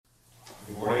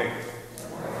Good morning.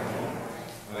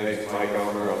 My name is Mike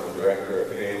Elmer. I'm the Director of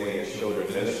Family and Children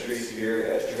Ministries here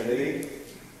at Trinity.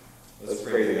 Let's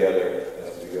pray together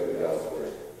as we go to God's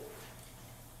Word.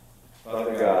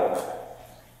 Father God,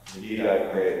 indeed I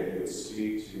pray that you would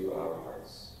speak to our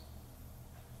hearts.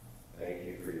 Thank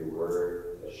you for your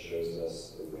Word that shows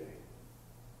us the way.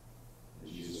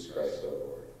 In Jesus Christ our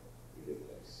Lord, we give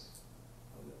thanks.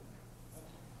 Amen.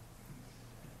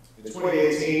 In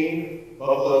 2018,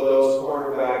 Buffalo Bills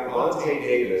cornerback Vontae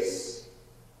Davis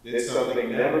did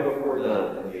something never before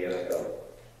done in the NFL.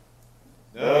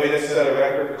 No, he didn't set a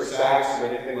record for sacks or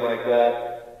anything like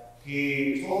that.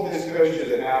 He told his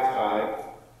coaches at halftime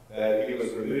that he was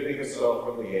removing himself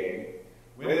from the game,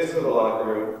 went into the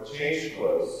locker room, changed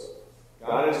clothes,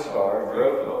 got in his car,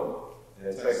 drove home,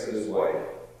 and texted his wife.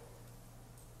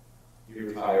 He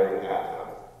retired at halftime.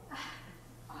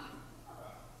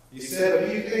 He said a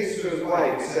few things to his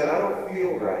wife. He said, "I don't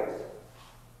feel right.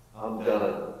 I'm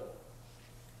done.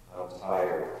 I'm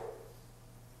tired."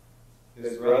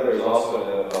 His brother is also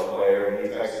an NFL player, and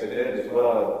he texted him as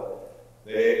well.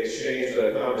 They exchanged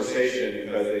a conversation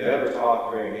because they never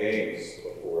talked during games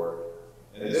before.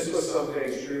 And this was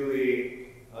something truly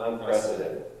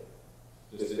unprecedented.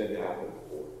 This didn't happen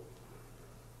before.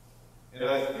 And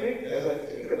I think, as I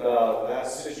think about that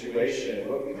situation,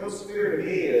 what becomes clear to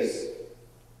me is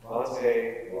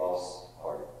Vontae lost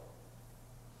heart.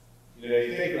 You know,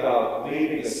 you think about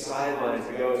leaving the sidelines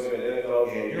to go into an NFL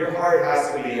game. Your heart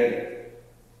has to be in it.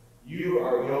 You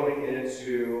are going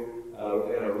into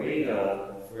an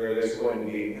arena where there's going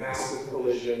to be massive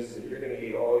collisions and you're going to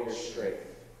need all your strength,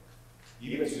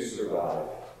 even to survive.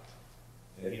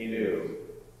 And he knew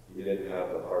he didn't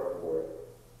have the heart for it.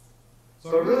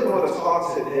 So I really want to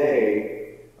talk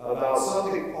today about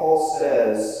something Paul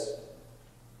says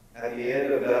at the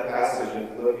end of that passage in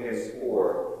Philippians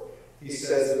 4. He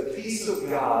says, "The peace of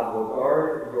God will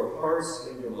guard your hearts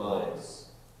and your minds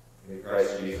in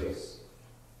Christ Jesus."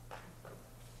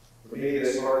 For me,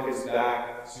 this harkens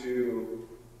back to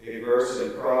a verse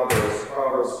in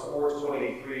Proverbs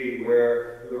 4:23,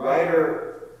 where the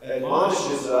writer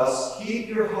admonishes us, "Keep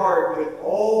your heart with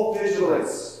all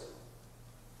vigilance,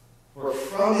 for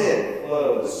from it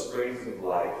flow the springs of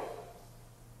life."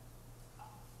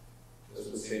 This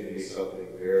would seem to be something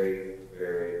very,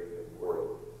 very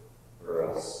important for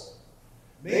us.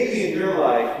 Maybe in your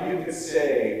life you could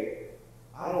say,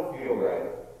 "I don't feel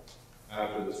right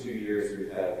after the 2 years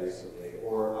we've had recently,"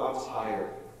 or "I'm tired."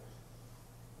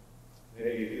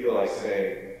 Maybe you feel like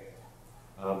saying,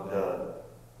 "I'm done."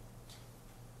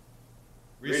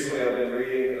 Recently I've been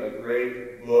reading a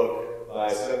great book by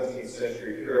a 17th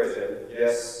century Puritan.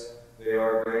 Yes, they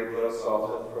are great books,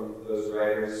 often from those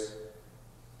writers.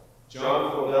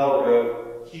 John Flavel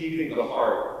wrote "Keeping the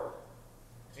Heart."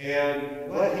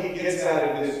 And what he gets out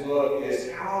of this book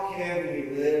is, how can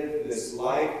we live this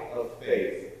life of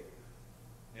faith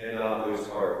and not lose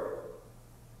heart?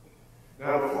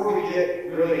 Now, before we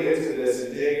get really into this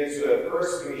and dig into it,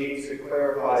 first we need to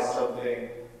clarify something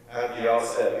at the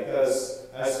outset, because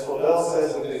as Flavel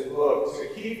says in his book, to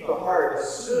keep the heart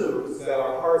assumes that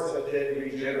our hearts have been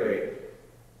regenerated.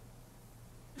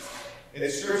 In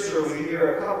Scripture, we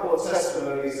hear a couple of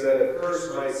testimonies that at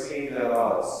first might seem at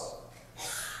odds.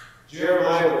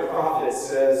 Jeremiah the prophet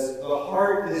says, "The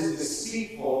heart is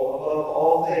deceitful above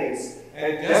all things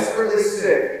and desperately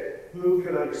sick. Who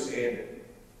can understand it?"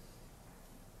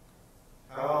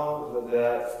 How would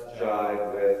that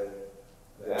jive with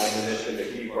the admonition to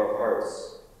keep our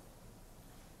hearts?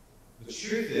 The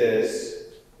truth is,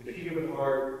 the human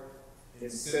heart in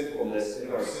sinfulness,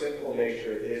 in our sinful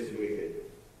nature, is wicked.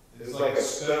 It is like a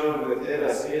stone within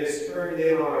us. It is turned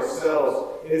in on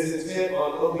ourselves. It is intent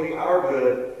on only our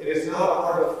good. It is not a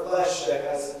heart of flesh that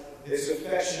has its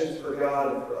affections for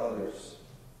God and for others.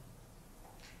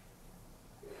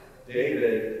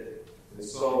 David, in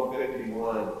Psalm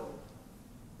 51,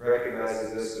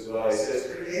 recognizes this as well. He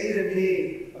says, "Create in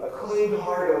me a clean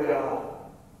heart, O God,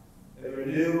 and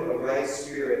renew a right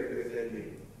spirit within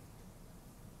me."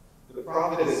 The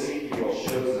prophet Ezekiel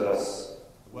shows us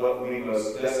what we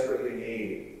most desperately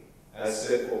need as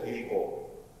sinful people.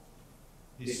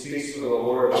 He speaks to the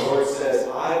Lord. The Lord says,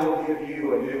 "I will give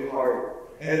you a new heart,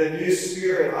 and a new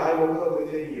spirit I will put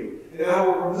within you. And I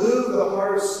will remove the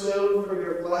heart of stone from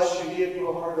your flesh and give you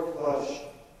a heart of flesh.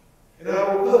 And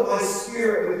I will put my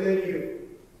spirit within you,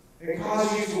 and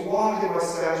cause you to walk in my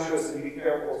statutes and be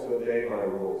careful to obey my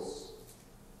rules."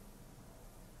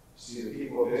 See, the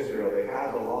people of Israel, they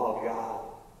had the law of God,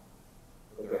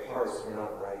 but their hearts were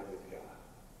not right with God.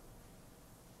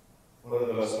 One of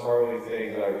the most harrowing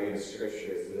things I read in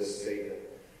Scripture is this statement.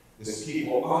 This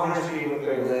people honors me with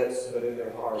their lips, but in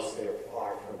their hearts they are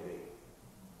far from me.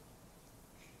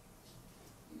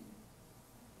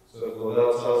 So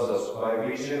Lavelle tells us, by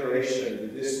regeneration, the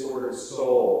disordered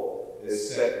soul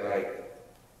is set right.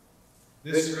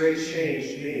 This great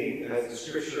change being, as the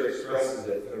Scripture expresses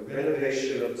it, the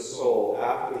renovation of the soul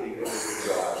after the image of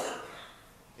God,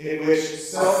 in which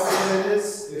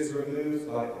self-dependence is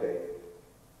removed by faith,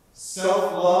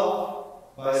 self-love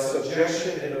by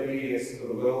subjection and obedience to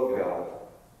the will of God,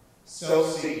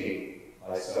 self-seeking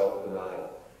by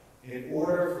self-denial. In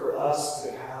order for us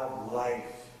to have life,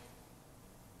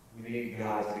 we need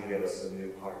God to give us a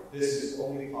new heart. This is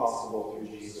only possible through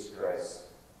Jesus Christ.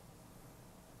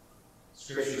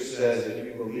 Scripture says if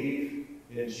you believe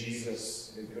in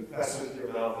Jesus and confess with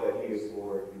your mouth that He is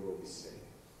Lord, you will be saved.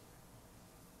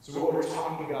 So what we're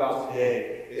talking about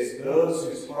today is those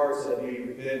whose hearts have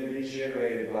been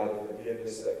regenerated by the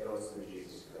forgiveness that comes through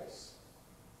Jesus Christ.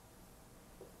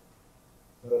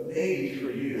 But maybe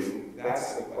for you,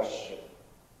 that's the question.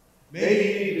 Maybe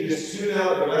you need to just tune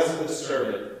out the rest of the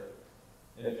sermon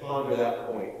and ponder that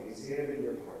point. Examine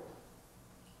your heart.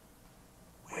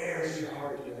 Where is your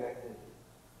heart directed?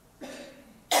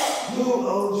 Who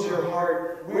owns your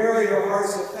heart? Where are your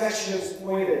heart's affections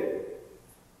pointed?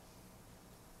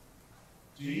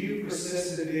 Do you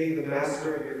persist in being the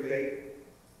master of your faith?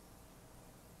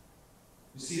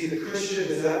 You see, the Christian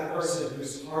is that person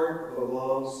whose heart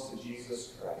belongs to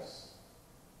Jesus Christ,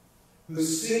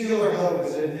 whose singular hope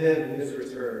is in Him and His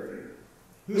return,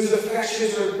 whose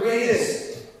affections are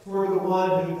greatest for the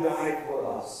one who died for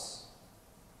us.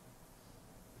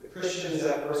 The Christian is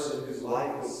that person whose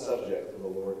life is subject to the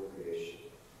Lord of creation.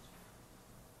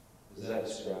 Does that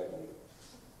describe you?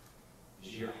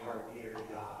 Is your heart near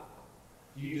God?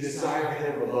 Do you desire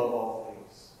Him above all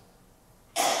things?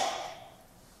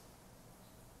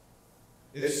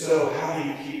 If so, how do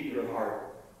you keep your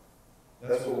heart?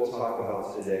 That's what we'll talk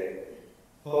about today.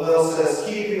 Paul says,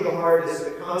 keeping the heart is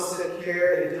the constant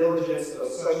care and diligence of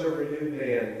such a renewed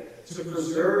man to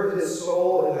preserve his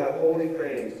soul in that holy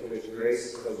frame to which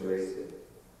grace has raised him.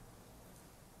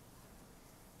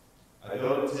 I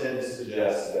don't intend to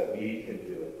suggest that we can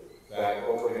do it. In fact,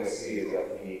 what we're going to see is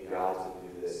that we need God to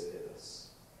do this in us.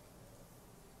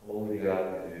 Only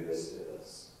God can do this in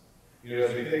us. You know,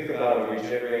 as we think about a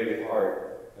regenerated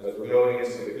heart, as we're going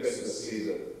into the Christmas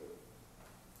season,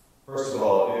 first of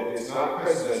all, it's not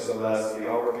Christmas unless the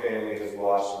Elmer family has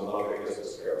watched The Muppet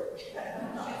Christmas Carol.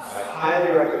 I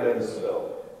highly recommend this film.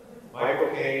 Michael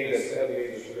Caine as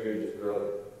Ebenezer Scrooge is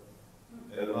brilliant.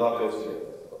 And the Muppets too.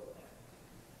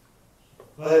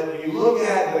 But you look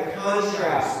at the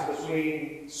contrast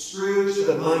between Scrooge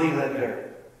the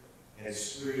moneylender and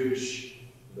Scrooge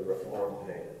the reformed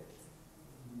man.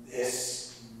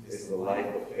 This is the life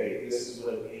of faith. This is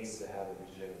what it means to have a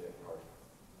regenerated heart.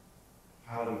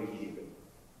 How do we keep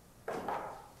it?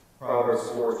 Proverbs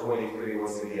 4:23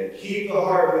 once again. Keep the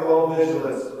heart with all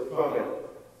vigilance, for from it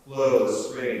flow the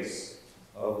springs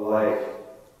of life.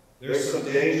 There's some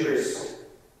dangers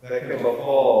that can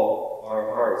befall our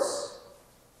hearts.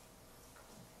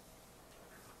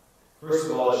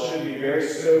 First of all, it should be very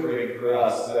sobering for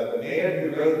us that the man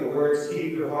who wrote the words,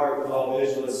 keep your heart with all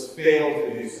vigilance,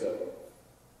 failed to do so.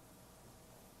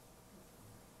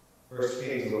 1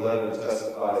 Kings 11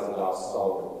 testifies about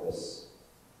Solomon this.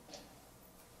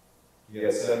 He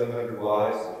had 700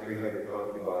 wives and 300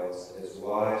 concubines, and his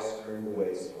wives turned away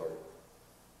his heart.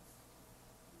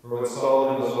 For when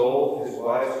Solomon was old, his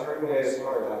wives turned away his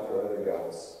heart after other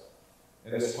gods.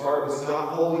 And his heart was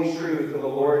not wholly true to the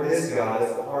Lord his God,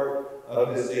 as the heart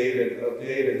of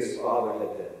David his father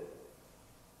had been.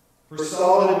 For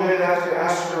Solomon went after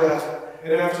Ashtoreth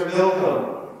and after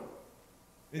Milcom,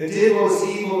 and did what was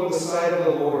evil in the sight of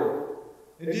the Lord,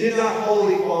 and did not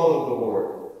wholly follow the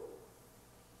Lord.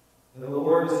 And the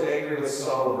Lord was angry with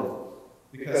Solomon,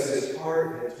 because his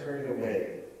heart had turned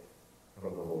away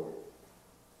from the Lord.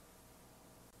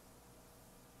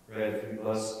 Friends, we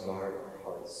must guard our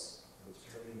hearts from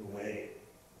turning away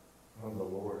from the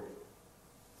Lord.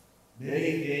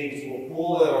 Many things will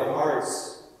pull at our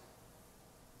hearts.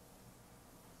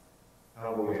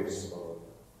 How will we respond?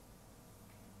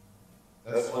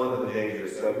 That's one of the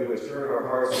dangers, that we would turn our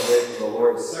hearts away from the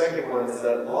Lord. The second one is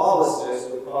that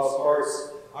lawlessness would cause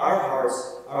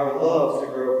our love to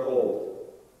grow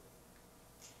cold.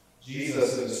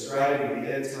 Jesus, in describing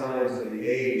the end times and the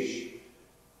age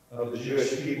of the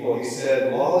Jewish people, he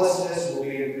said, lawlessness will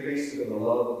be increased and the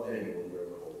love of many will grow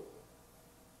cold.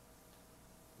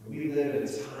 We live in a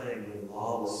time when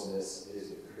lawlessness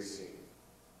is increasing.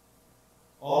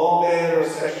 All manner of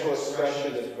sexual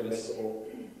expression is permissible.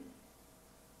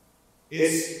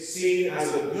 It's seen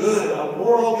as a good, a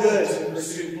moral good to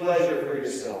pursue pleasure for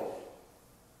yourself.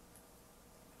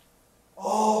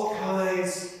 All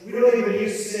kinds, we don't even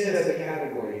use sin as a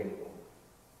category anymore.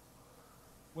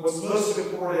 What's most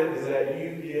important is that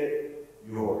you get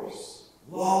yours.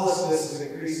 Lawlessness is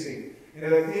increasing.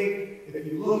 And I think if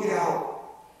you look out,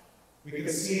 we can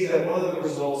see that one of the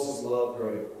results is love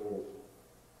growing cold.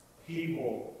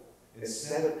 People,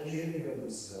 instead of giving of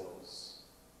themselves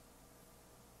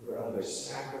for others,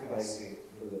 sacrificing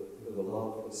for the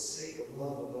love, for the sake of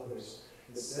love of others,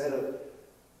 instead of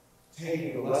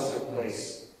taking a lesser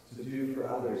place to do for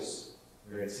others,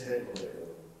 they're intent on their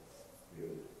own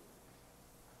good.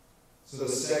 So the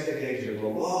second danger, the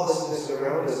lawlessness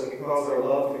around us, can cause our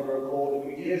love to grow cold.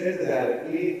 If we give into that,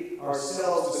 if we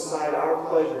ourselves decide our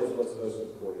pleasure is what's most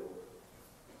important.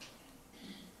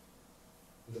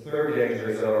 The third danger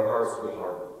is that our hearts will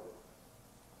harden.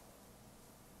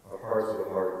 Our hearts will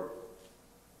harden.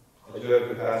 I joked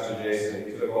with Pastor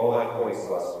Jason, he took all my points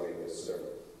last week in this sermon.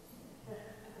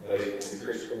 He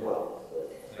preached them well, so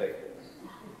thank you.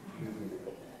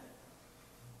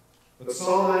 But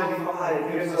Psalm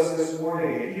 95 gives us this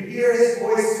warning. If you hear his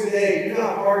voice today, do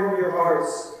not harden your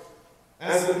hearts.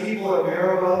 As the people at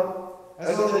Meribah,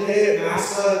 as on the day at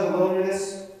Massah in the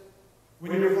wilderness,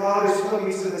 when your fathers put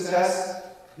me to the test,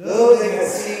 though they had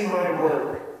seen my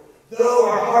work, though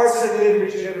our hearts have been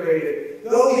regenerated,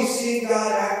 though we've seen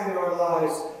God act in our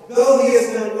lives, though he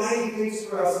has done mighty things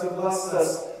for us and blessed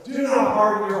us, do not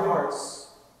harden your hearts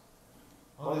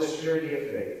on this journey of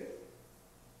faith.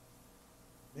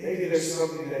 Maybe there's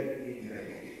something that you need now.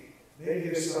 Maybe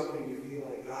there's something you feel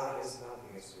like God has not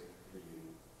answered for you.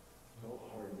 Don't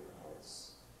harden your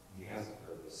hearts. He has a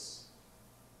purpose.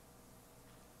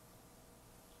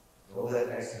 Don't let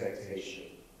expectation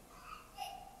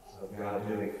of God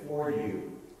doing for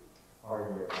you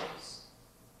harden your hearts.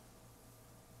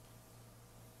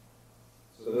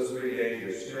 So those three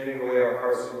dangers: turning away our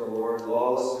hearts from the Lord,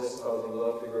 lawlessness causing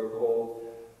love to grow cold,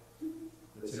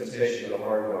 the temptation to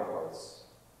harden our hearts.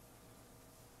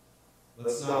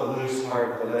 Let's not lose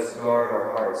heart, but let's guard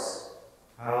our hearts.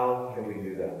 How can we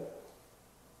do that?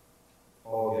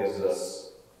 Paul gives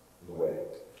us the way.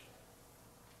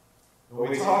 When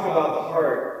we talk about the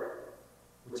heart,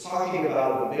 we're talking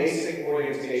about the basic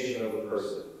orientation of a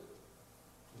person.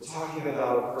 We're talking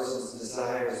about a person's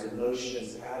desires,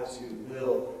 emotions, attitude,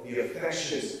 will, the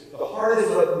affections. The heart is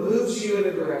what moves you in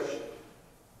a direction.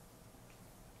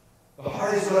 The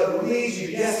heart is what leads you.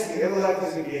 Yes, the intellect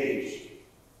is engaged.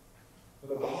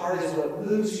 But the heart is what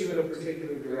moves you in a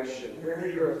particular direction. Where are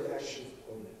your affections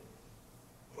pointed?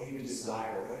 What do you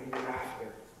desire? What are you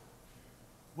after?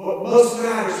 What most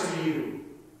matters to you?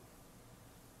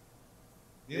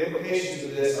 The implications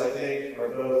of this, I think, are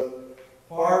both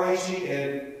far-reaching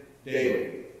and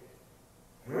daily.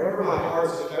 Wherever my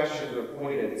heart's affections are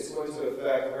pointed, it's going to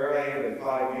affect where I am in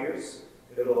 5 years.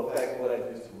 It'll affect what I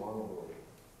do tomorrow morning.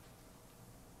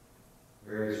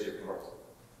 Where is your heart?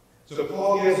 So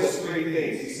Paul gives us three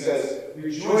things. He says,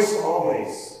 rejoice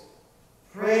always,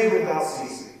 pray without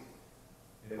ceasing,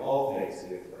 in all things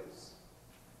give thanks.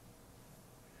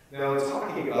 Now, in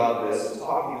talking about this, and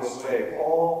talking this way,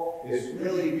 Paul is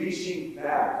really reaching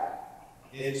back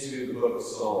into the book of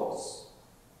Psalms.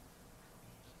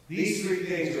 These three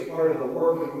things are part of the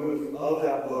work and move of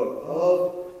that book,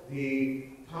 of the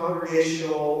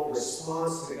congregational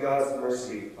response to God's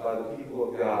mercy by the people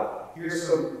of God. Here's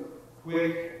some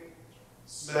quick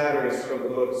smatterings from the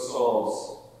book of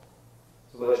Psalms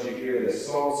to let you hear this.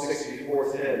 Psalm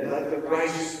 64:10. Let the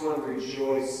righteous one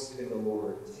rejoice in the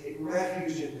Lord. Take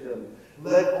refuge in him.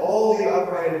 Let all the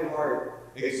upright in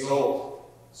heart exult.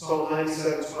 Psalm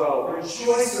 97:12.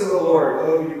 Rejoice in the Lord,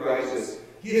 O you righteous.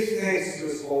 Give thanks to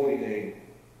his holy name.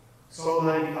 Psalm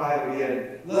 95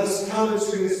 again. Let us come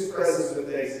into his presence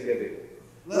with thanksgiving.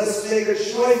 Let us make a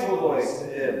joyful noise to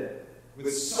him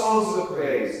with songs of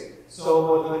praise.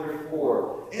 Psalm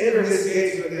 104. Enter his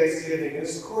gates with thanksgiving, and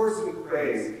his courts with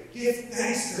praise. Give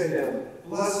thanks to him.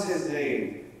 Bless his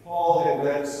name. Paul had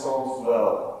read Psalms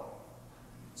well.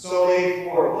 Psalm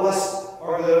 84. Blessed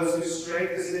are those whose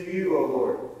strength is in you, O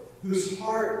Lord, in whose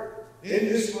heart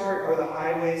are the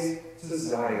highways to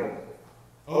Zion.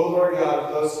 O Lord God of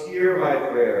hosts, hear my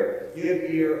prayer. Give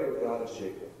ear, O God of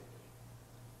Jacob.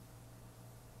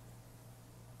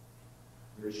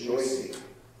 Rejoicing,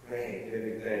 praying,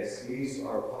 giving thanks. These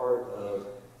are part of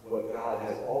what God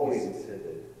has always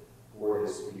intended for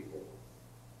his people.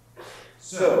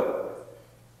 So,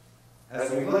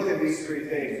 as we look at these three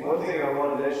things, one thing I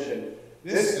want to mention,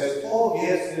 this, as Paul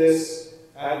gives this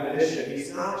admonition,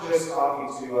 he's not just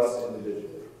talking to us individually.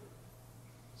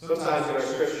 Sometimes in our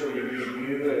scripture we read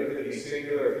you, and it could be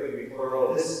singular, it could be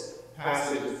plural. This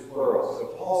passage is plural. So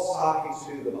Paul's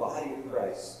talking to the body of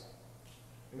Christ.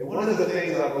 And one of the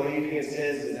things I believe he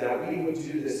intends is that we would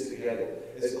do this together.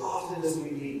 As often as we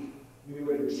meet, we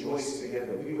would rejoice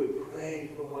together. We would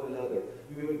pray for one another.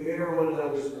 We would bear one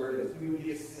another's burdens. We would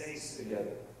give thanks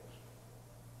together.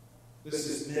 This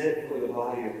is meant for the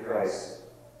body of Christ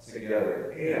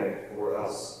together and for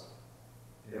us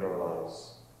in our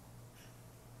lives.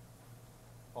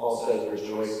 Paul says,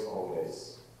 rejoice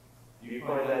always. Do you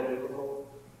find that difficult?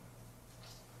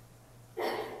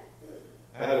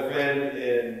 I had a friend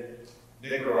in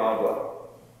Nicaragua,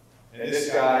 and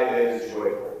this guy is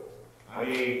joyful. I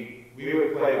mean, we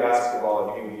would play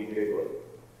basketball and he would be giggling.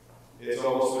 It's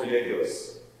almost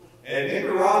ridiculous. And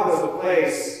Nicaragua is a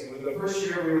place, the first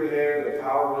year we were there, the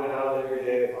power went out every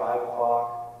day at 5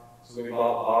 o'clock, so we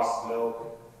bought boxed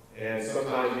milk. And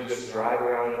sometimes you just drive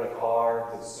around in a car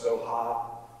because it's so hot,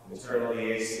 and turn on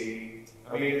the AC.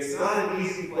 I mean, it's not an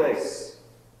easy place.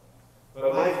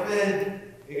 But my friend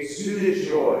exuded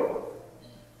joy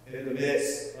in the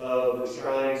midst of the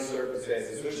trying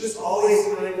circumstances. There's just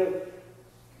always kind of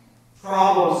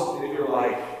problems in your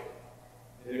life.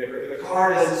 The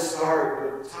car doesn't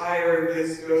start, the tire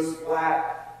goes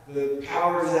flat, the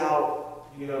power's out,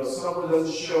 someone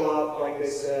doesn't show up like they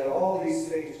said. All these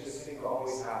things just seem to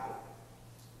always happen.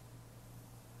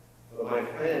 But my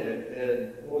friend,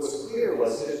 and what was clear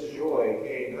was his joy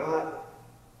came not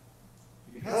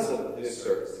because of his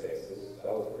circumstances,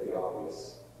 that was pretty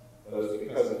obvious, but it was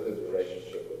because of his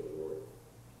relationship with the Lord.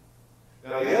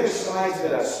 Now, the other side to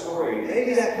that story,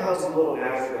 maybe that comes a little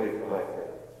naturally for my friend.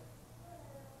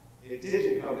 It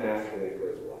didn't come naturally for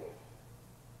his wife.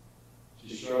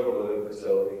 She struggled with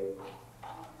infertility.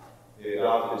 They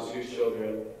adopted 2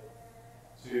 children,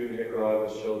 2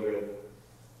 Nicaraguan children,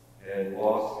 and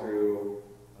walked through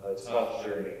a tough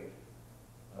journey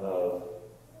of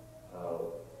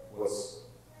what's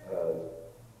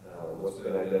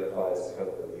been identified as kind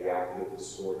of a reactive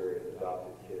disorder in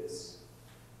adopted kids.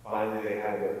 Finally, they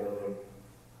had their own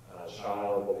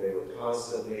child, but they were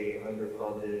constantly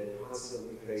underfunded,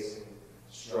 constantly facing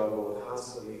struggle,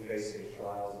 constantly facing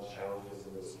trials and challenges,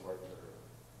 and it was hard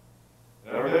for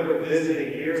her. And I remember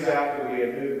visiting years after we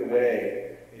had moved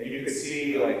away, and you could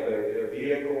see like their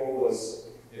vehicle was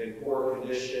in poor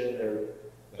condition,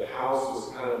 the house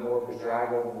was kind of more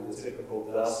bedraggled than the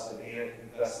typical dust and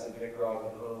ant-infested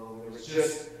Nicaraguan home. There was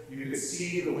just, you could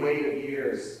see the weight of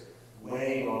years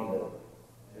weighing on them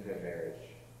in their marriage.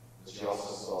 But you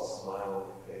also saw a smile on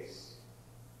her face.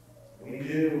 We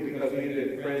knew, because we had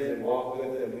been friends and walked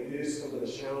with them, we knew some of the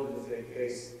challenges they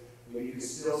faced, but you could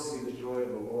still see the joy of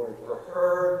the Lord. For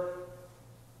her,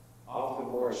 often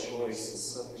more a choice and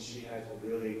something she had to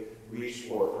really reach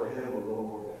for. For him, a little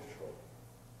more natural.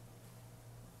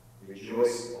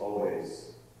 Rejoice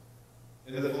always.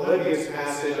 In the Philippians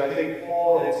passage, I think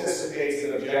Paul anticipates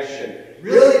an objection.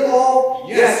 Really, Paul?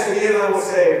 Yes, again I will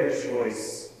say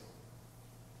rejoice.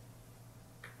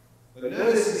 But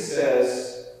notice he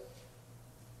says,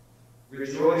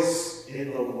 rejoice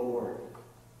in the Lord.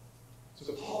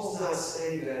 So Paul's not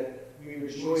saying that we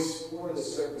rejoice for the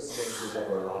circumstances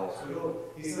of our lives.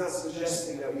 He's not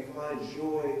suggesting that we find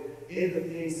joy in the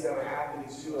things that are happening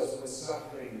to us when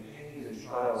suffering and pain and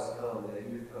trials come, and they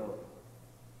do come.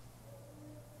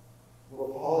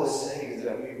 What Paul is saying is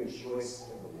that we rejoice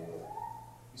in the Lord.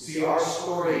 You see, our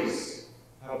stories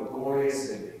have a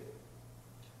glorious ending.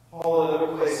 Paul in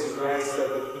other places writes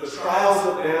that the trials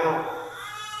of now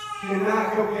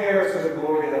cannot compare to the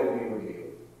glory that will be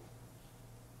revealed.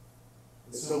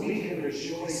 And so we can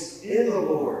rejoice in the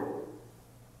Lord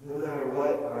no matter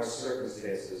what our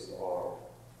circumstances are.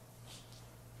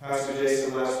 Pastor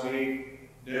Jason last week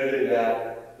noted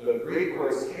that the Greek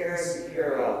words charis and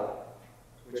chara,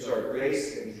 which are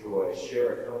grace and joy,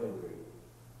 share a common root.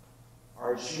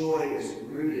 Our joy is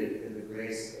rooted in the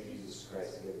grace of Jesus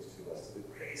Christ given to us, the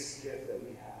greatest gift that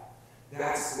we have.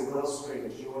 That's the wellspring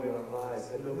of joy in our lives.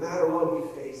 And no matter what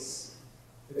we face,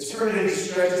 eternity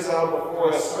stretches out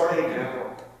before us, starting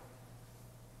now.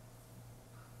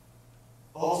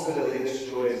 Ultimately, this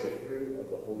joy is a fruit of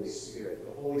the Holy Spirit.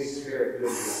 The Holy Spirit who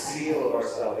is the seal of our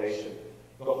salvation.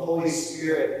 The Holy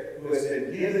Spirit who has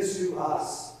been given to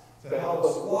us to help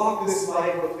us walk this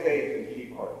life of faith and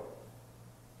keep heart.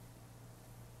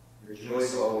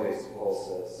 Rejoice always,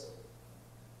 Paul says.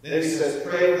 Then he says,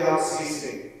 pray without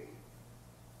ceasing.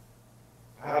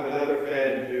 I have another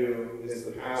friend who is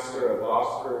the pastor of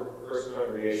Oxford First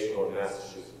Congregational in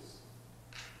Massachusetts.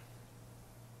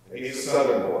 And he's a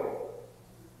Southern boy.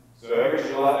 So every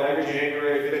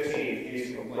January 15th,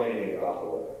 he's complaining about the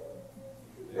weather.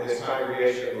 And his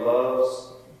congregation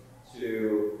loves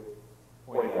to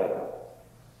point that out.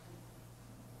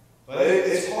 But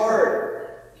it's hard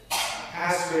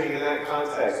pastoring in that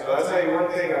context. But I'll tell you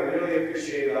one thing I really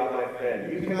appreciate about my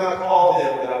friend. You cannot call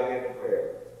him without getting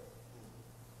prayer.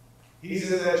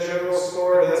 He's in that general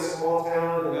store in that small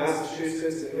town in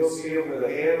Massachusetts, and you'll see him with a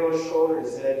hand on his shoulder and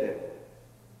his head down.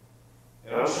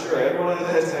 And I'm sure everyone in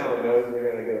that town knows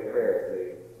they're going to get a prayer if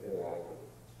they interact with him.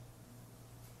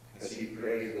 Because he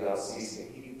prays without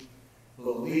ceasing. He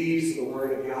believes the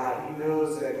word of God. He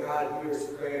knows that God hears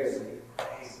prayers, and he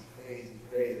prays and prays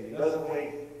and prays, and he doesn't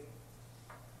wait.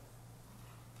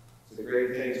 It's a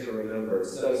great thing to remember.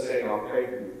 Instead of saying, I'll pray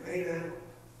for you, pray now.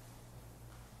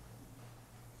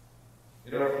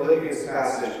 In our Philippians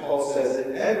passage, Paul says,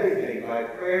 in everything, by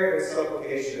prayer and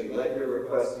supplication, let your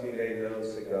requests be made known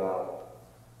to God.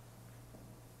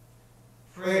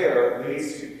 Prayer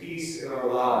leads to peace in our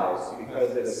lives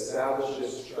because it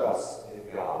establishes trust in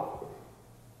God.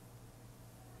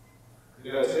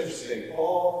 You know, it's interesting.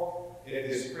 Paul, in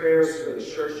his prayers for the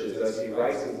churches as he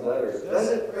writes his letters,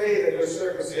 doesn't pray that their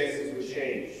circumstances would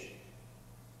change.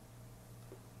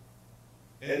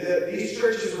 And that these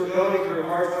churches were going through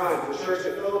hard times. The church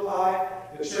at Philippi,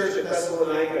 the church at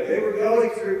Thessalonica, they were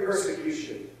going through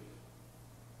persecution.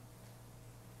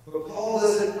 But Paul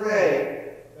doesn't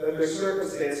pray that their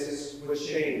circumstances would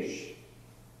change.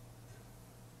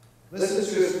 Listen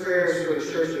to his prayers for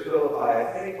the church at Philippi.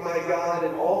 I thank my God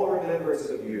in all remembrance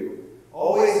of you,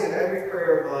 always in every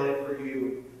prayer of mine for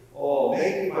you all,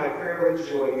 making my prayer with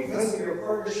joy because of your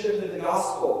partnership in the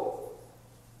gospel.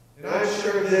 And I'm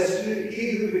sure of this,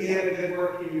 he who began a good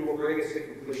work in you will bring it to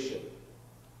completion.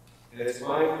 And it's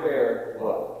my prayer,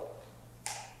 what?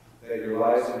 That your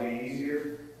lives will be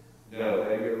easier? No,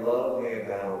 that your love may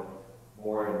abound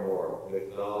more and more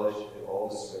with knowledge and all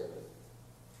discernment,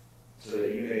 so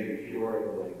that you may be pure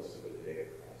and blameless for the day of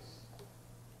Christ.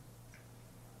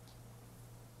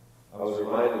 I was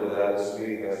reminded of that this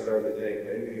week, and I started to think,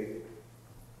 maybe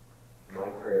my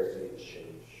prayers need to change.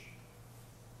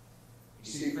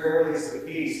 You see, prayer leads to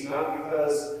peace, not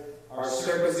because our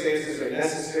circumstances are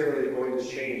necessarily going to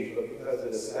change, but because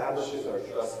it establishes our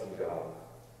trust in God.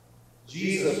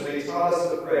 Jesus, when he taught us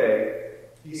to pray,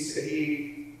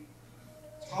 he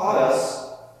taught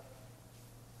us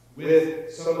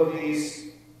with some of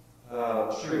these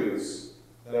truths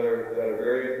that are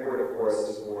very important for us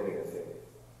this morning, I think.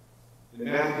 In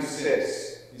Matthew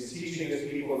 6, he's teaching his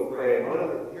people to pray.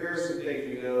 And here are some things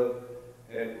you know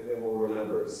and we'll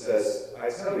remember. It says, I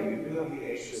tell you, do not be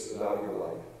anxious about your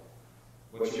life,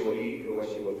 what you will eat or what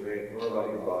you will drink, nor about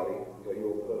your body, what you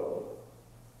will put on.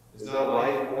 Is not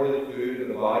life more than food,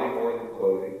 and the body more than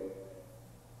clothing?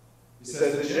 He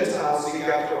says, the Gentiles seek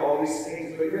after all these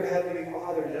things, but your heavenly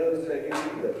Father knows that you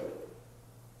need them.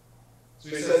 So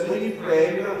he says, when you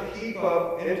pray, do not heap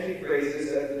up empty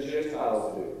phrases as the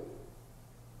Gentiles do.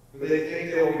 For they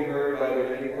think they will be heard by their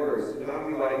many words. Do not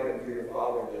be like them, for your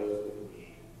Father knows what you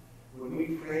need. When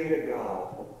we pray to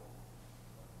God,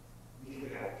 we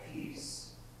can have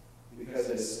peace because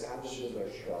it establishes our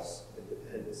trust and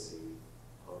dependency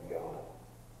on God.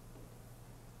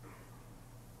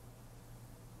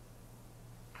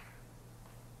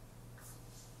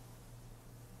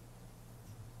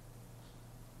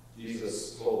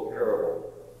 Jesus told a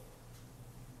parable,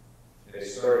 and he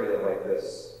started it like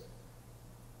this.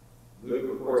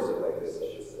 Luke records it like this,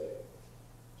 I should say.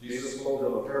 Jesus told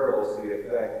them a parable to the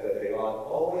effect that they ought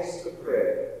always to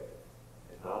pray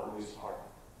and not lose heart.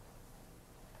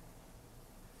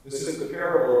 This is the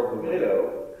parable of the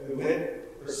widow who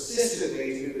went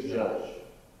persistently to the judge.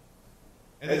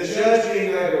 And the judge,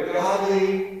 being neither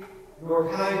godly nor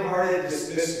kind-hearted,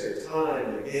 dismissed her time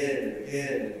and again and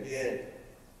again and again.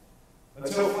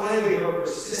 Until finally her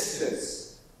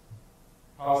persistence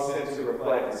caused him to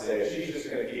reflect and say, if she's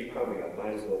just going to keep coming, I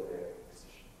might as well grant her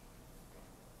position.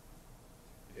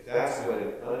 If that's what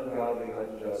an ungodly,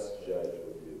 unjust judge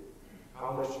would do,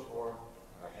 how much more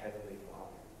our Heavenly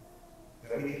Father?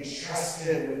 That we can trust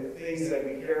Him with the things that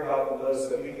we care about the most,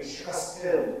 that we can trust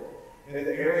Him in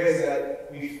the areas that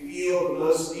we feel the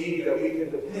most need, that we can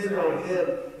depend on Him,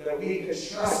 that we can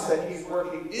trust that He's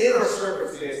working in our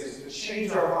circumstances to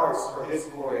change our hearts for His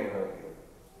glory and our good.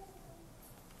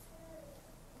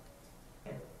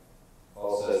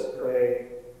 Paul says, pray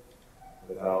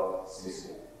without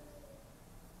ceasing.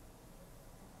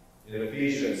 In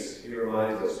Ephesians, he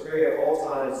reminds us, pray at all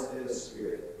times in the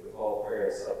Spirit, with all prayer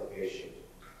and supplication.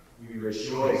 We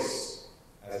rejoice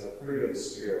as a fruit of the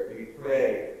Spirit. We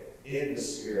pray in the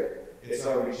Spirit. It's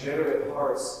our regenerate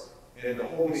hearts and the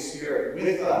Holy Spirit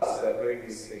with us that bring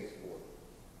these things forth.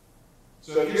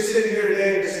 So if you're sitting here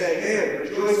today and you're saying, man,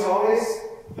 rejoice always,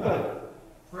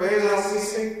 pray without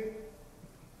ceasing,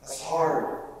 that's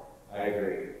hard. I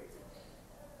agree.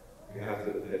 We have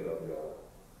to depend on God.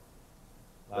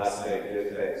 Last thing,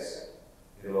 give thanks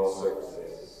in all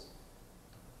circumstances.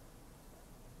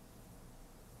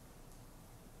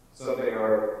 Something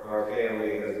our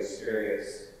family has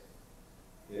experienced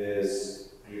is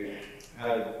we've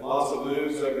had lots of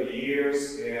moves over the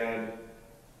years, and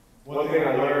one thing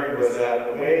I learned was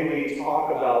that the way we talk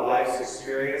about life's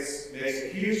experience makes a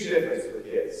huge difference for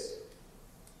kids.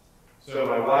 So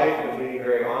my wife, and being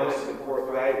very honest and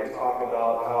forthright, we talk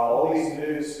about how all these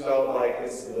moves felt like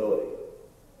instability.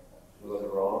 It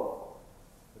wasn't wrong.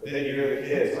 But then you hear the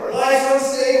kids, our life's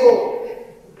unstable.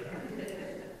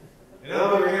 And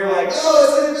I'm over here like, no,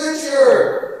 it's an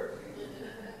adventure.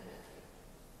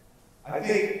 I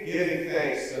think giving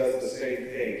thanks does the same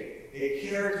thing. It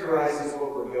characterizes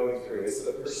what we're going through. It's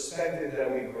the perspective that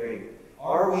we bring.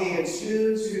 Are we in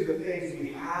tune to the things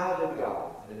we have in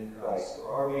God and in Christ?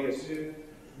 Or are we in tune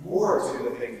more to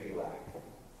the things we lack?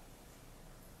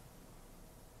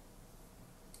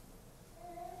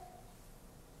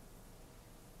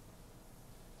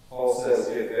 Paul says,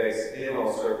 give thanks in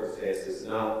all circumstances,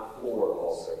 not for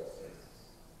all circumstances.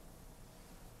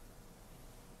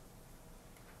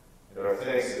 And our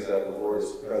thanks is that the Lord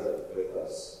is present with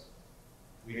us.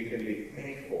 We can be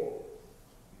thankful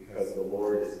because the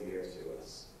Lord is near to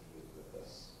us. He is with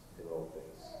us in all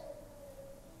things.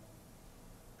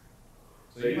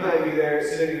 So you might be there,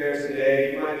 sitting there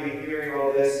today, you might be hearing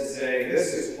all this and saying,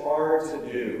 this is hard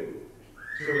to do.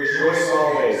 To rejoice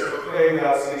always, to pray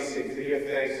without ceasing, to give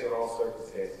thanks in all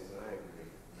circumstances. And I agree.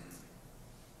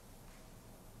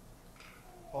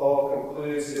 Paul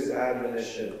concludes his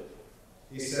admonition.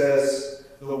 He says,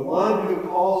 the one who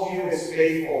calls you is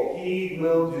faithful. He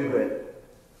will do it.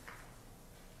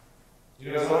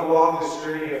 You know, as I walk this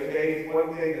journey of faith,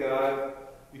 one thing that I've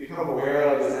become aware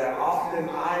of is that often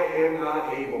I am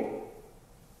not able.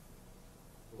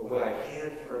 But what I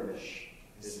can furnish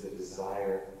is the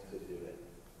desire to do it.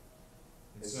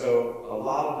 And so a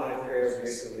lot of my prayers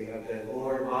recently have been,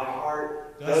 Lord, my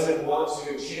heart doesn't want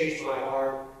to change my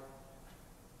heart.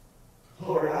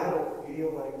 Lord, I don't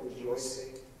feel like rejoicing.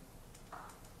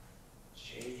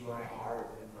 Change my heart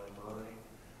and my mind.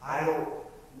 I don't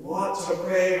want to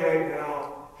pray right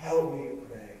now. Help me to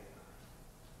pray.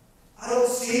 I don't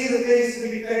see the things to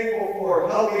be thankful for.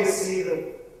 Help me to see them.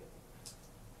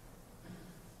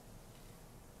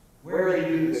 Where are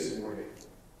you this morning?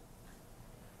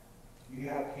 Do you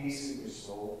have peace in your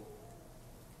soul?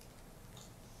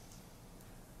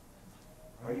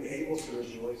 Are you able to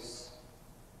rejoice?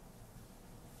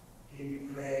 Can you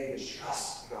pray and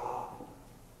trust God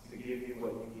to give you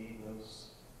what you need most?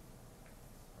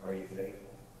 Are you faithful?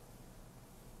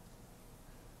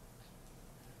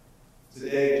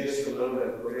 Today, in just a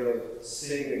moment, we're going to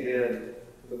sing again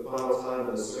for the final time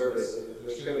in the service.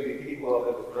 There's going to be people up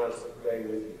at the front to pray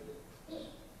with you.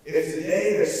 If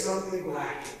today there's something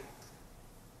lacking,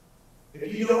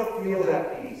 if you don't feel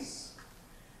that peace,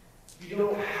 if you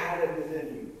don't have it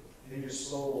within you, in your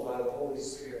soul by the Holy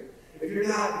Spirit, if you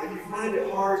find it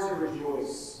hard to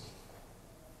rejoice,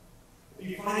 if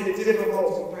you find it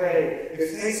difficult to pray,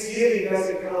 if thanksgiving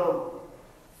doesn't come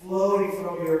flowing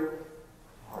from your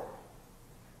heart,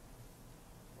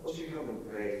 won't you come and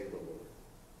pray to the Lord?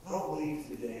 Don't leave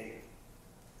today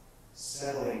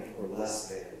settling for less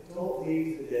than. Don't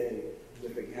leave today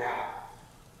with a gap.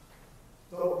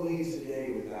 Don't leave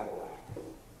today with that lack.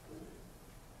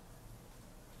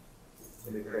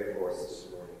 Let me pray for us this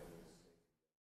morning.